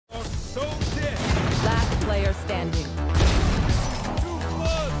player standing.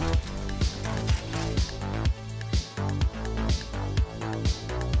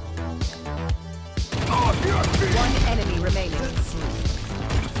 One enemy remaining.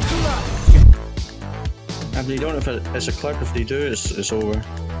 And they don't know if it's a clip. If they do, it's over.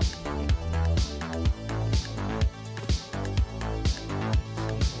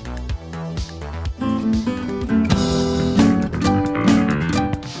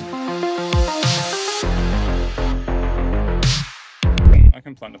 I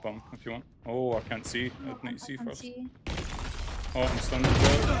can plant a bomb if you want. Oh, I can't see. I'd need to see first. Oh, I'm stunned as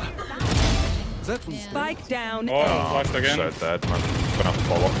well. Spike down. Oh, I'm flashed again. So dead, man. Gonna have to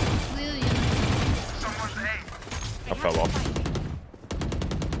fall off. I fell off.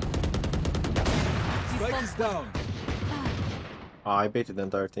 Spike's down. Oh, I baited the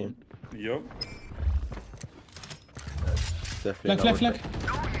entire team. Yup. Definitely. Flag.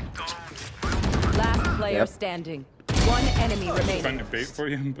 Last player standing. One enemy Trying remaining. to bait for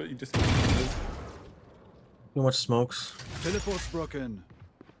you, but you just. Too much smokes. Teleport's broken.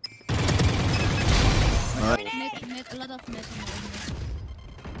 Mid, a lot of mid.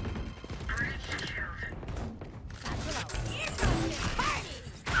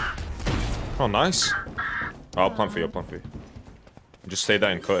 Oh, nice. Oh, I'll plant for you, Just stay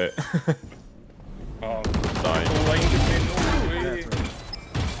there and cut it. Oh, Die. Flag.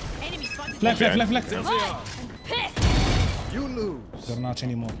 You lose. They're not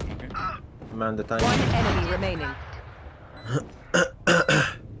anymore. Man, the time. One enemy remaining.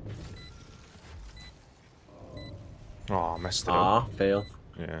 Oh, I messed it up. Ah, fail.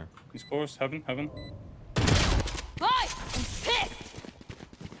 Yeah. He's close. Heaven.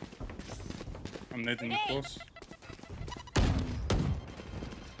 I'm nading the close.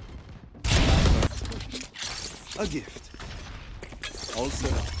 A gift. Also.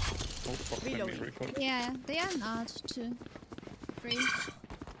 Oh, fuck. Let me recoil. Yeah, they are not too. Free.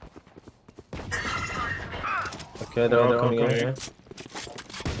 Okay, they're all coming in here.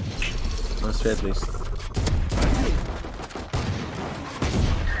 One straight at least.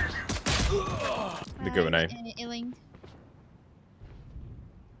 They're going A. Ailing.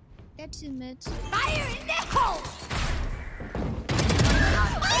 Get to mid. I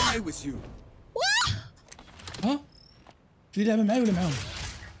with you. Huh? Jullie hebben mij willen melden.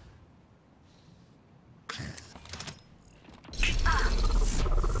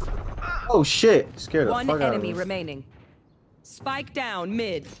 Oh shit! Scared the One fuck out of enemy me. remaining. Spike down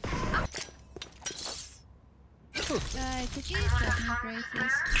mid. Could you drop me break,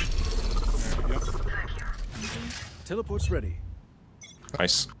 please? Yep. Teleport's ready.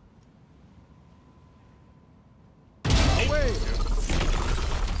 Nice. Away.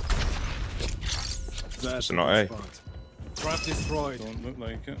 That's not A. Trap destroyed. Don't look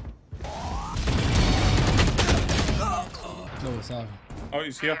like it. No, sorry. Oh,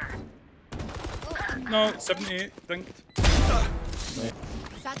 he's here. No, 78. Dinked.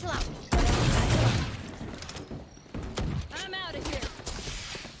 Satchel out. I'm out of here.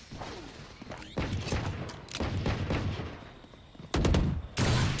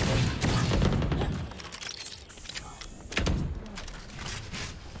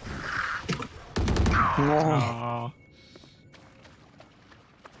 No.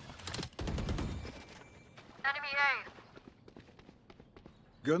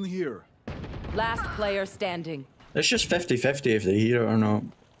 Gun here. Last player standing. It's just 50-50 if they hear it or not.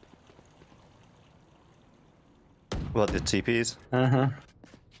 What, the TPs? Uh-huh.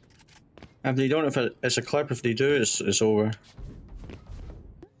 And they don't know if it's a clip. If they do, it's over. I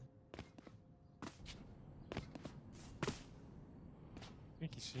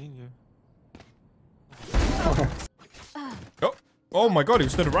think he's seen you. Oh my god, he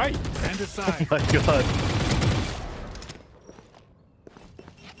was to the right. Stand aside. Oh my god.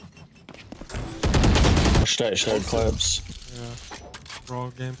 Stretched out clips. Yeah. Raw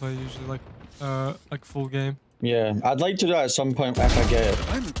gameplay usually like full game. Yeah, I'd like to do that at some point if I get it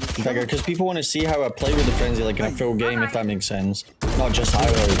bigger, because people want to see how I play with the frenzy like in a full game, if that makes sense. Not just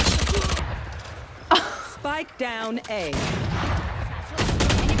highlights. Spike down A.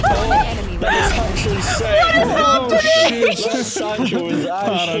 Oh, Enemy that's remaining. actually sick. Oh shit, that Sancho is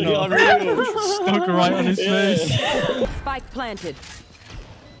actually unreal. Stuck right on his face. Spike planted.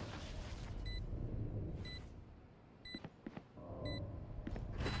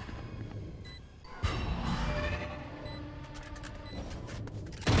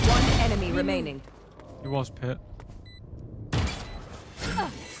 One enemy remaining. He was pit.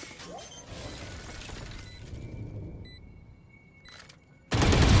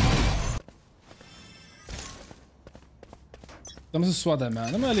 De måste swadda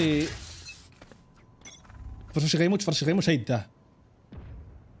med. De är lite... فرش غيموت هيدا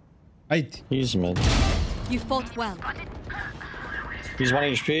عيدي. He's mid. You fought well. He's 1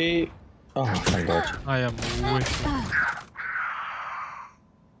 HP. Oh, thank God. I am wishing.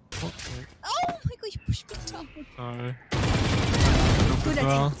 Oh my god, you pushed me down. Sorry. Good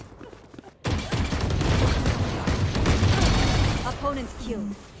Well, Opponent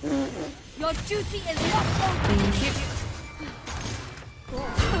killed. Your duty is not over.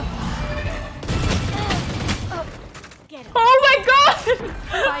 Get him. Oh my god!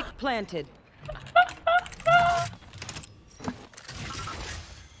 Spike planted.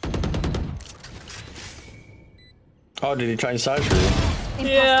 Oh, did he try and side you?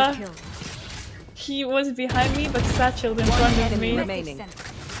 Yeah. He was behind me, but satchel in front of Enemy me. remaining.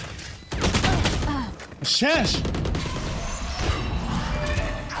 الشاش.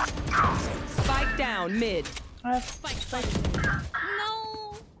 Spike down mid. I have spike.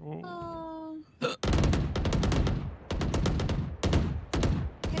 No.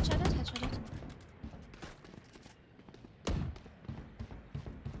 Headshot it.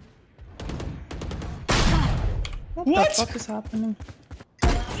 What? The fuck is happening?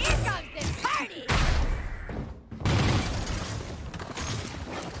 Here comes the party.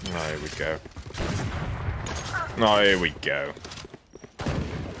 No, here we go. No, here we go.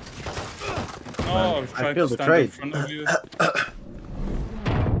 Oh, I was trying feel to stand betrayed. in front of you.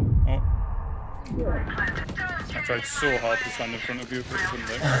 Oh. I tried so hard to stand in front of you, but it couldn't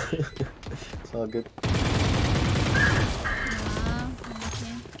work. It's all good.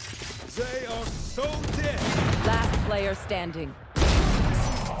 They are so dead. Last player standing.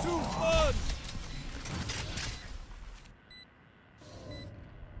 Too fun.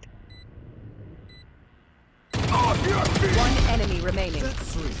 One enemy remaining.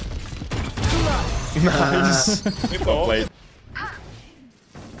 Nice. Well played.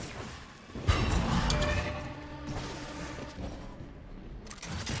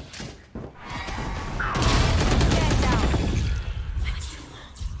 Stand down.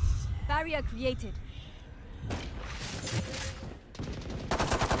 Barrier created.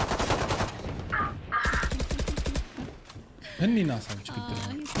 هني ناس عم تشكل He's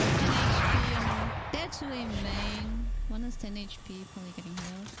 10 HP. Dead to a main. One is 10 HP, probably getting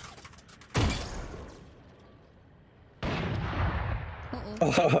healed.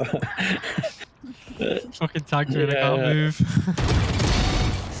 fucking tagged me and I can't move.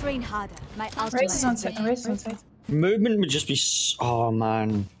 Train harder. My Race is on site. Movement would just be. Oh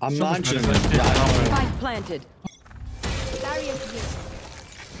man, I'm Someone's imagining gonna take that. it. Spike planted. Barrier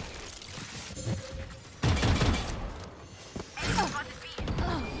created.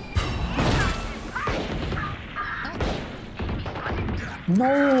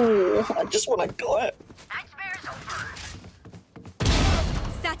 No, I just want to go it.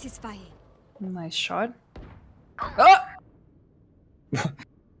 Satisfying. Nice shot. Oh!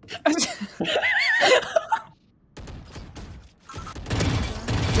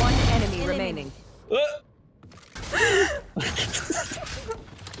 One enemy remaining.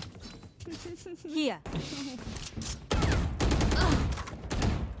 Here.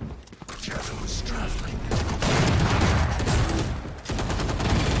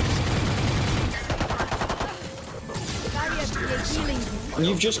 Barrier created. Healing.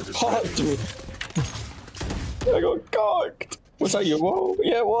 You've just popped me. I got cocked. Was that your wall?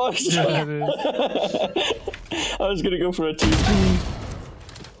 Yeah, it was. Yeah, it is. I was gonna go for a 2-2.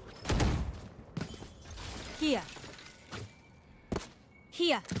 Here.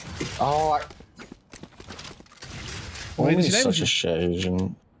 Here. Oh, وين Only إيش such لاعب؟ a shit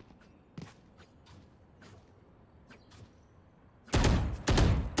Asian.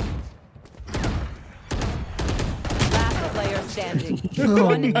 Last player standing.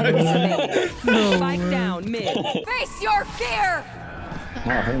 One enemy remaining. Spike down mid. Face your fear. Oh,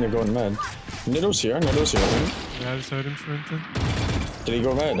 I think they're going mid. Nido's here, I think. Yeah, I just heard him sprinting. Did he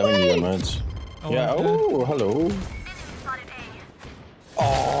go mid? I think he went mid. Oh, Yeah, okay. oh, hello.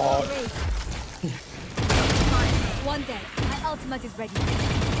 Oh, One dead. My ultimate is ready.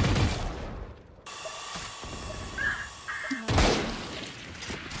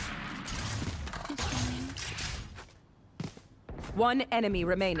 One enemy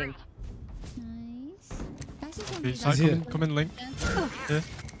remaining. Nice. That's just He's something like, here. come in, Link. Yeah.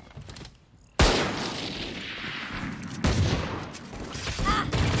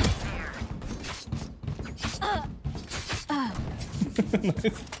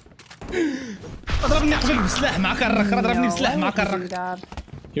 ضربني قبل بسلاح مع كرك ضربني بسلاح مع كرك.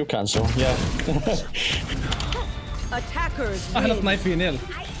 you cancel, yeah. Attackers احلى win. نايفين يلا.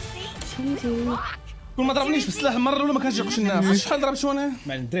 كل ما ضربنيش بالسلاح المره الاولى ما كانش يقش النافذ. شحال ضربت شو انا؟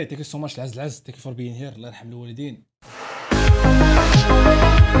 مان دري ثانك يو سو ماتش العز ثانك يو فور بين هير الله يرحم الوالدين.